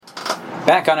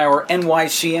Back on our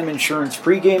NYCM Insurance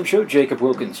pregame show, Jacob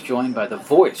Wilkins joined by the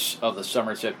voice of the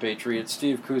Somerset Patriots,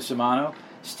 Steve Cusumano.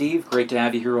 Steve, great to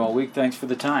have you here all week. Thanks for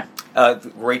the time.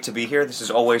 Great to be here. This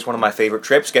is always one of my favorite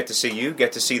trips. Get to see you,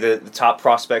 get to see the top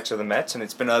prospects of the Mets, and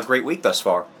it's been a great week thus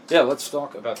far. Yeah, let's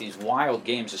talk about these wild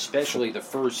games, especially the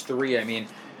first three. I mean,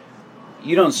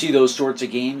 you don't see those sorts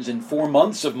of games in 4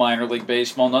 months of minor league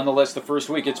baseball. Nonetheless, the first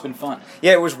week, it's been fun.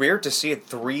 Yeah, it was weird to see it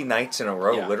 3 nights in a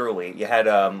row, Yeah. literally. You had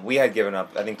we had given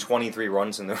up, I think, 23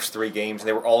 runs in those 3 games.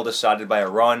 They were all decided by a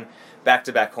run.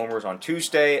 Back-to-back homers on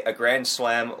Tuesday, a grand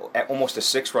slam, almost a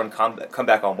 6-run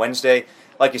comeback on Wednesday.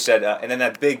 Like you said, and then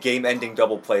that big game-ending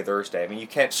double play Thursday. I mean, you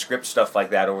can't script stuff like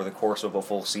that over the course of a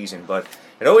full season, but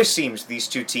it always seems these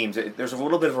two teams, there's a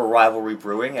little bit of a rivalry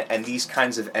brewing, and these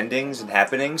kinds of endings and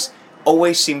happenings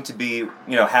always seem to be,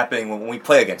 happening when we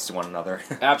play against one another.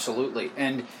 Absolutely.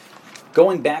 And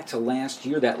going back to last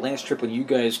year, that last trip when you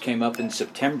guys came up in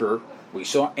September, we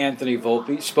saw Anthony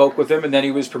Volpe, spoke with him, and then he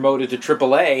was promoted to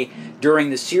AAA during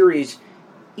the series.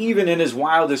 Even in his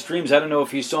wildest dreams, I don't know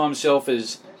if he saw himself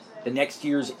as the next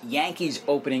year's Yankees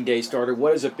opening day starter.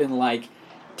 What has it been like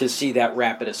to see that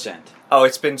rapid ascent? Oh,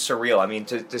 it's been surreal. I mean,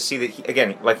 to see that,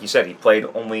 again, like you said, he played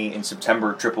only in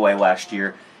September AAA last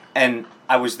year. And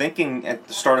I was thinking at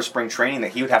the start of spring training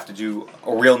that he would have to do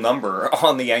a real number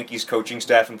on the Yankees coaching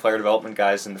staff and player development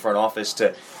guys in the front office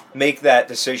to make that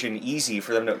decision easy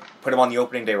for them to put him on the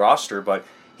opening day roster. But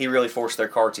he really forced their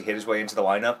car to hit his way into the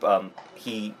lineup.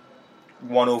 He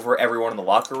won over everyone in the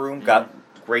locker room, got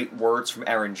great words from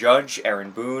Aaron Judge,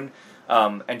 Aaron Boone,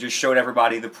 and just showed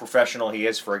everybody the professional he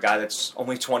is for a guy that's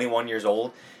only 21 years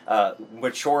old.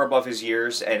 Mature above his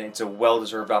years, and it's a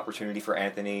well-deserved opportunity for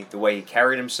Anthony. The way he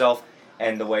carried himself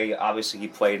and the way, obviously, he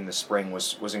played in the spring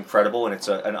was incredible, and it's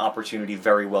an opportunity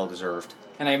very well-deserved.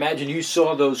 And I imagine you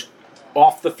saw those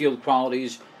off-the-field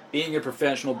qualities, being a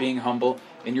professional, being humble,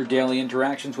 in your daily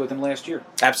interactions with him last year.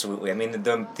 Absolutely. I mean,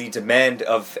 the demand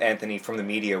of Anthony from the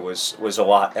media was a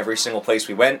lot. Every single place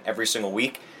we went, every single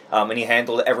week, and he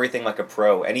handled everything like a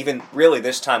pro. And even really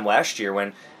this time last year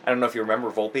when, I don't know if you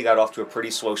remember, Volpe got off to a pretty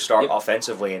slow start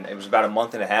offensively, and it was about a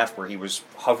month and a half where he was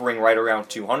hovering right around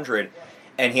 200,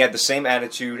 and he had the same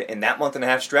attitude in that month and a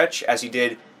half stretch as he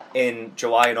did in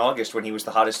July and August when he was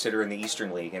the hottest hitter in the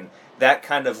Eastern League. And that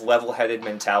kind of level-headed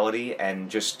mentality and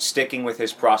just sticking with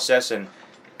his process and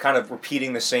kind of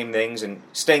repeating the same things and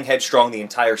staying headstrong the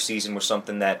entire season was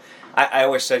something that I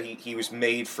always said he was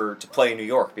made to play in New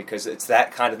York, because it's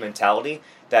that kind of mentality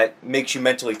that makes you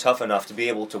mentally tough enough to be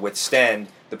able to withstand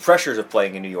the pressures of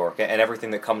playing in New York and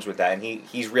everything that comes with that. And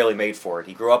he's really made for it.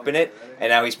 He grew up in it, and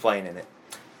now he's playing in it.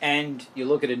 And you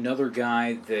look at another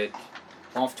guy that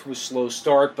off to a slow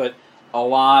start, but a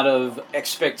lot of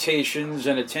expectations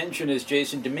and attention is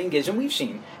Jason Dominguez. And we've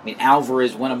seen,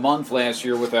 Alvarez went a month last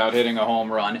year without hitting a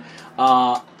home run.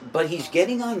 But he's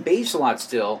getting on base a lot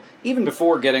still, even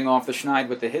before getting off the schneid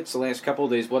with the hits the last couple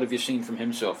of days. What have you seen from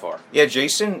him so far? Yeah,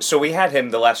 Jason, so we had him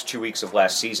the last 2 weeks of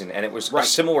last season, and it was a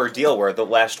similar deal where the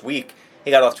last week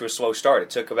he got off to a slow start.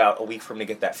 It took about a week for him to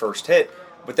get that first hit.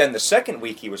 But then the second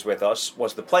week he was with us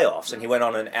was the playoffs, and he went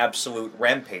on an absolute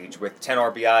rampage with 10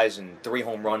 RBIs and 3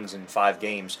 home runs in 5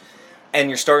 games. And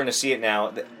you're starting to see it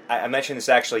now. I mentioned this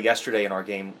actually yesterday in our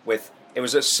game. It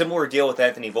was a similar deal with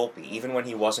Anthony Volpe. Even when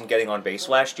he wasn't getting on base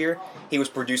last year, he was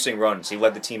producing runs. He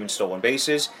led the team in stolen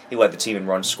bases. He led the team in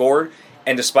runs scored.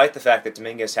 And despite the fact that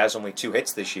Dominguez has only 2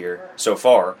 hits this year so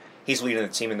far, he's leading the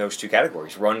team in those 2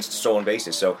 categories, runs to stolen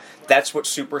bases. So that's what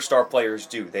superstar players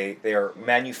do. They are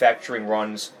manufacturing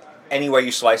runs any way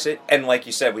you slice it. And like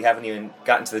you said, we haven't even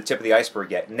gotten to the tip of the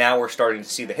iceberg yet. Now we're starting to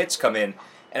see the hits come in,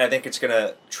 and I think it's going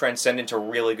to transcend into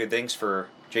really good things for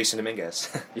Jason Dominguez.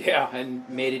 Yeah, and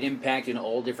made an impact in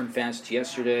all different facets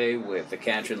yesterday with the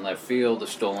catch in left field, the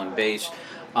stolen base.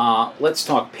 Let's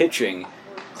talk pitching.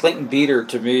 Clayton Beeter,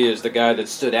 to me, is the guy that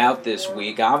stood out this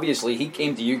week. Obviously, he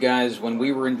came to you guys when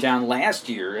we were in town last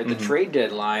year at the trade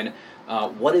deadline.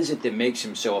 What is it that makes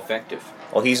him so effective?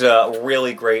 Well, he's a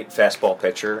really great fastball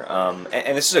pitcher,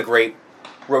 and this is a great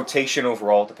rotation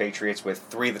overall at the Patriots with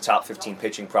 3 of the top 15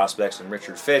 pitching prospects in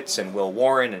Richard Fitz and Will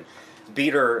Warren. And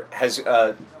Beeter has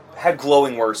had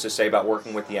glowing words to say about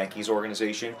working with the Yankees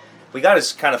organization. We got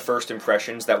his kind of first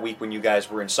impressions that week when you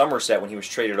guys were in Somerset when he was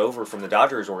traded over from the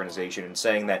Dodgers organization, and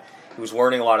saying that he was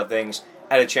learning a lot of things,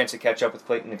 had a chance to catch up with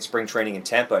Clayton in spring training in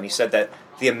Tampa, and he said that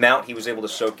the amount he was able to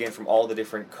soak in from all the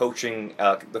different coaching,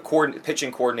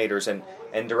 pitching coordinators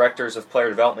and directors of player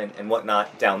development and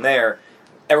whatnot down there,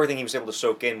 everything he was able to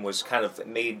soak in was kind of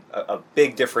made a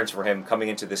big difference for him coming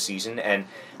into this season. And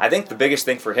I think the biggest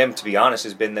thing for him, to be honest,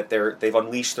 has been that they've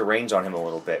unleashed the reins on him a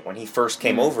little bit. When he first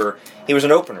came over, he was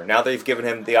an opener. Now they've given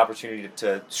him the opportunity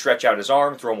to stretch out his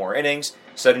arm, throw more innings,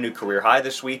 set a new career high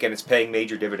this week, and it's paying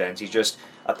major dividends. He's just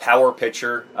a power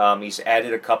pitcher. He's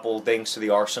added a couple things to the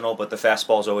arsenal, but the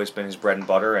fastball's always been his bread and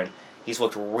butter, and he's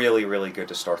looked really, really good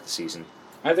to start the season.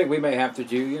 I think we may have to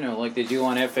do, like they do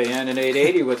on FAN and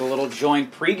 880 with a little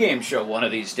joint pregame show one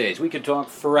of these days. We could talk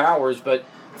for hours, but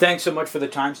thanks so much for the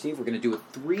time, Steve. We're going to do it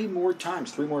 3 more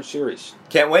times, 3 more series.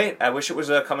 Can't wait. I wish it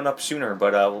was coming up sooner,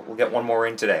 but we'll get one more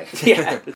in today. Yeah.